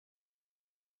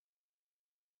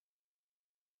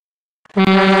Okay,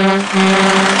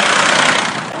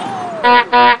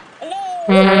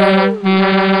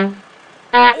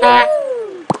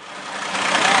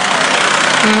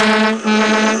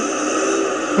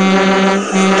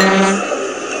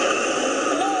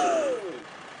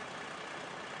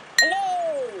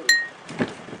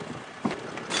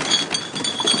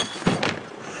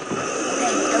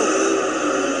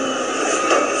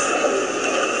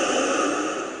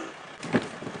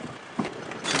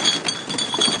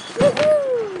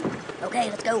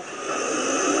 let's go.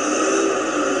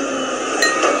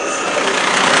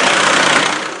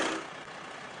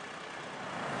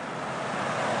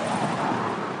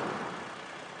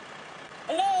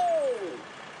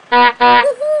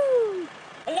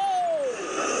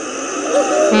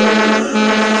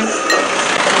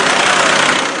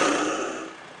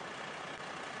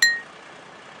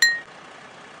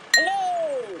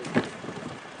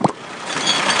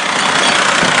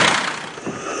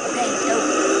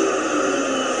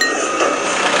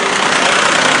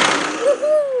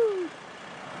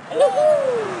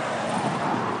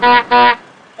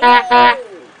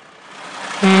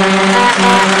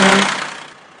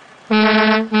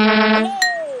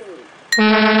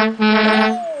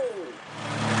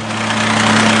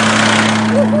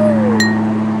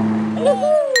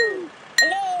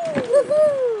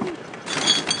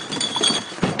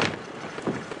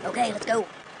 Okay, let's go.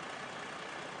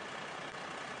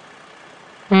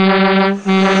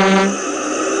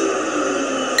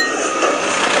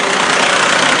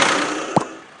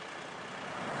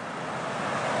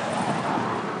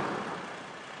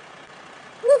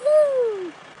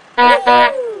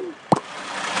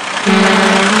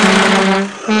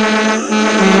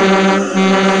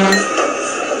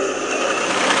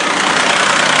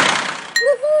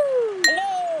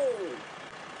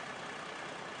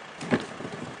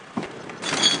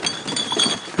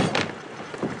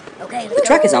 Okay, let's The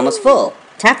truck is almost full.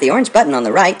 Tap the orange button on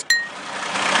the right.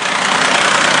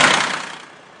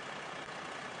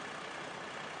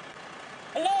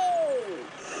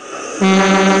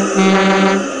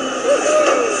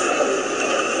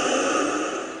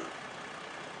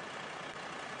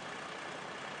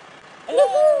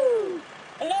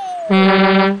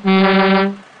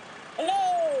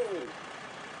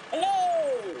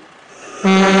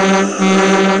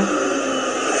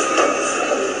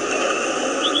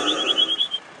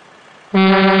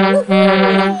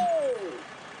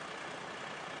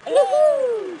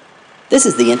 This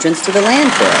is the entrance to the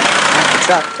landfill. Tap the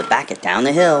truck to back it down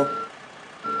the hill.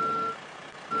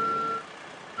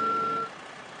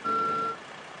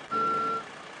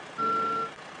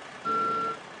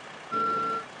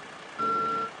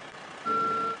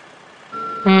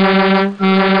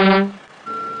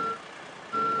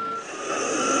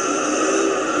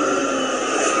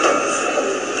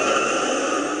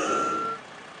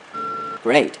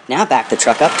 Great. Now back the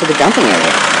truck up to the dumping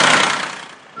area.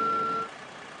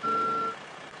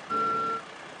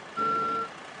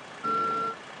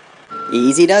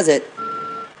 Easy does it.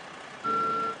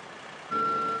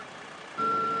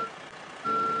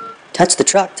 Touch the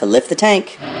truck to lift the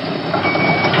tank.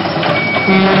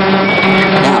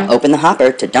 Now open the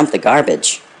hopper to dump the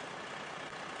garbage.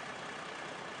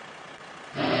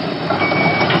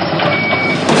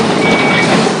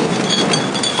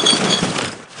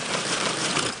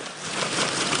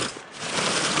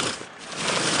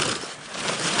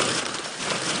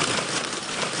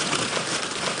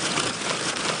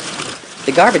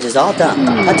 The garbage is all dumped.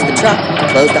 Touch the truck to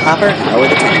close the hopper and lower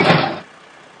the tank.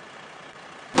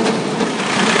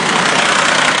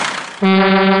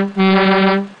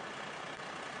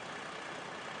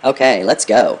 Okay, let's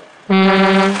go.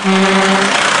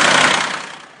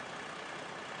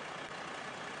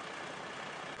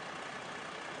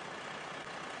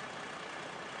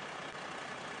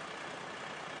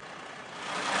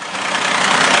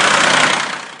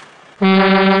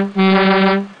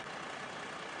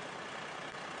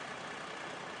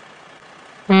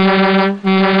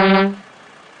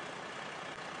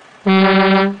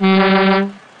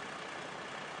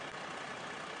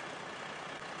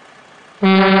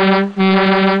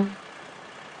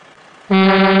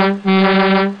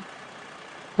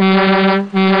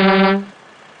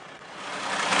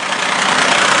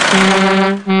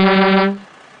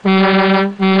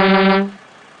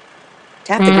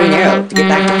 Tap the green arrow to get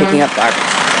back to picking up garbage.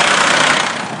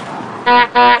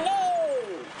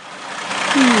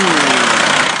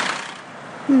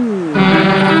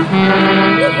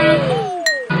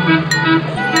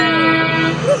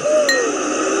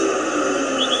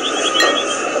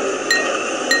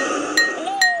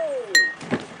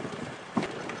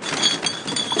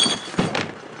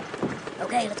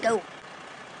 Okay, let's go.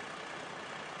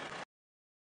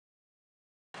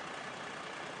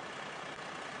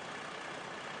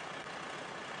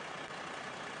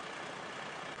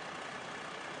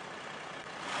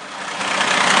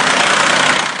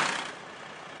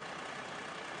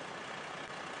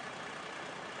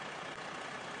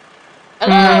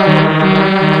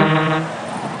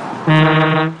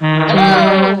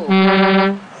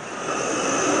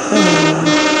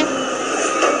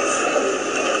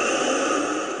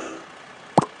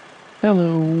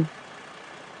 Hello.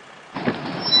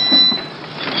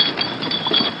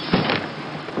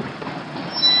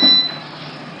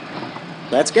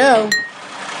 Let's go.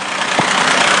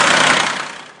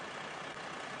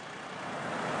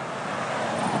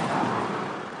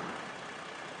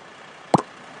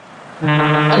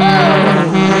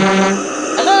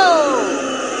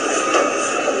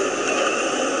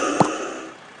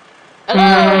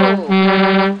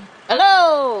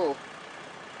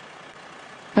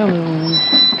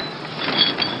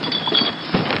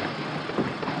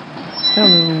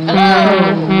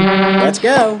 Let's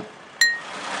go.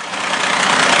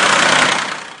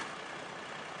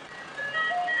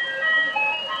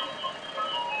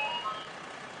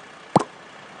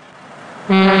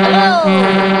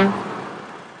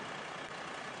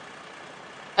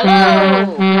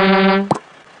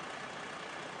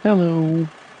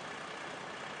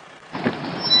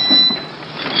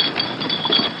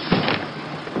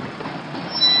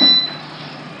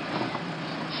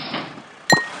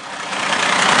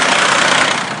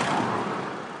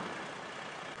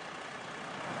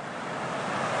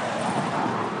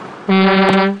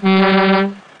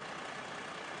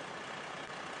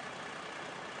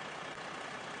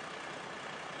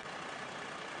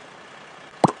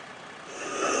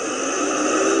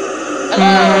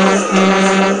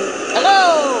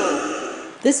 Hello.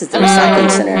 This is the recycling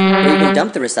center, where you can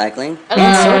dump the recycling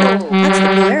and sort it. Touch the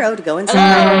blue arrow to go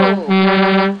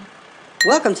inside.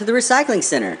 Welcome to the recycling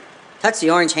center. Touch the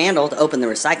orange handle to open the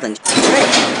recycling tray.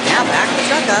 Now back the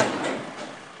truck up.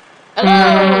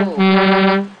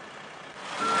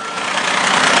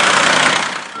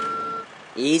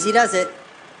 Easy does it.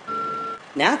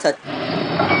 Now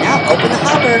open the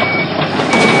hopper.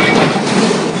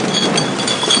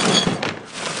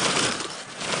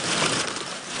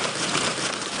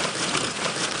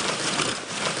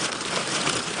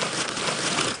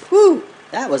 Whew,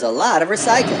 that was a lot of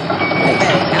recycling.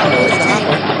 Okay, now roll the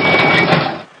hopper.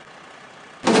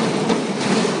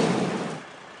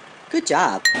 Good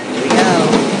job. Here we go.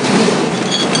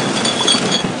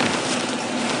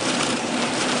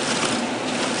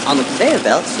 On the conveyor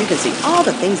belts, you can see all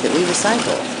the things that we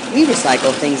recycle. We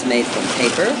recycle things made from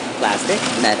paper, plastic,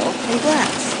 metal, and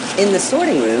glass. In the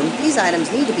sorting room, these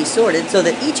items need to be sorted so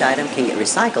that each item can get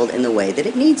recycled in the way that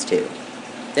it needs to.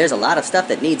 There's a lot of stuff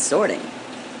that needs sorting.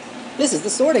 This is the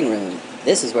sorting room.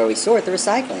 This is where we sort the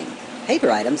recycling. Paper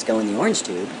items go in the orange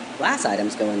tube, glass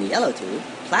items go in the yellow tube,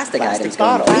 plastic items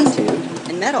go in the green tube,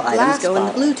 and metal items go in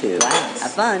the blue tube.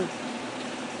 Have fun.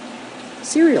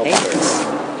 Cereal Papers.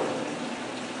 box.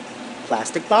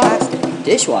 Plastic bottle.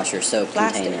 Dishwasher soap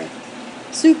container.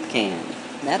 Soup can.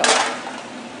 Metal.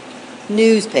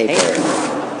 Newspaper.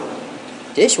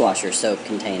 Dishwasher soap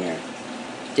container.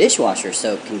 Dishwasher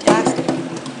soap container.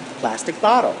 Plastic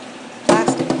bottle.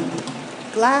 Plastic.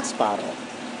 Glass bottle.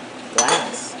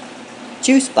 Glass.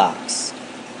 Juice box.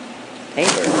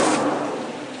 Paper.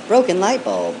 Broken light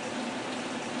bulb.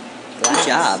 Good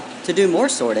job. To do more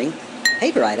sorting,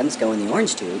 paper items go in the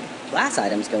orange tube, glass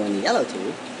items go in the yellow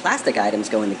tube, plastic items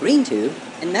go in the green tube,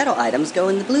 and metal items go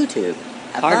in the blue tube.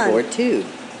 Cardboard tube.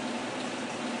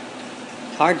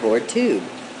 Cardboard tube.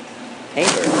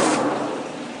 Paper.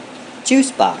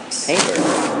 Juice box. Paper.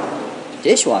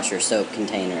 Dishwasher soap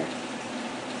container.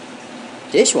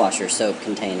 Dishwasher soap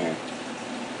container.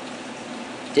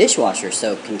 Dishwasher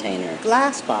soap container.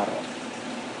 Glass bottle.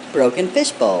 Broken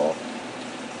fish bowl.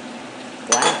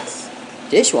 Glass.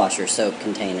 Dishwasher soap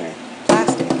container.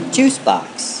 Plastic. Juice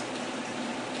box.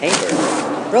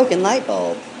 Paper. Broken light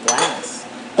bulb. Glass.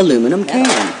 Aluminum Metal.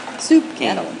 can. Soup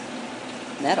can.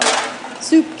 Metal.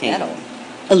 Soup can. Metal.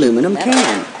 Aluminum Metal.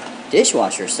 can.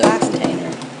 Dishwasher soap Plastic.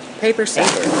 container. Paper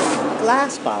sack. Paper.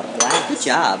 Glass bottle. Good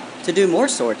job. To do more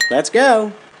sort. Let's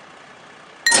go.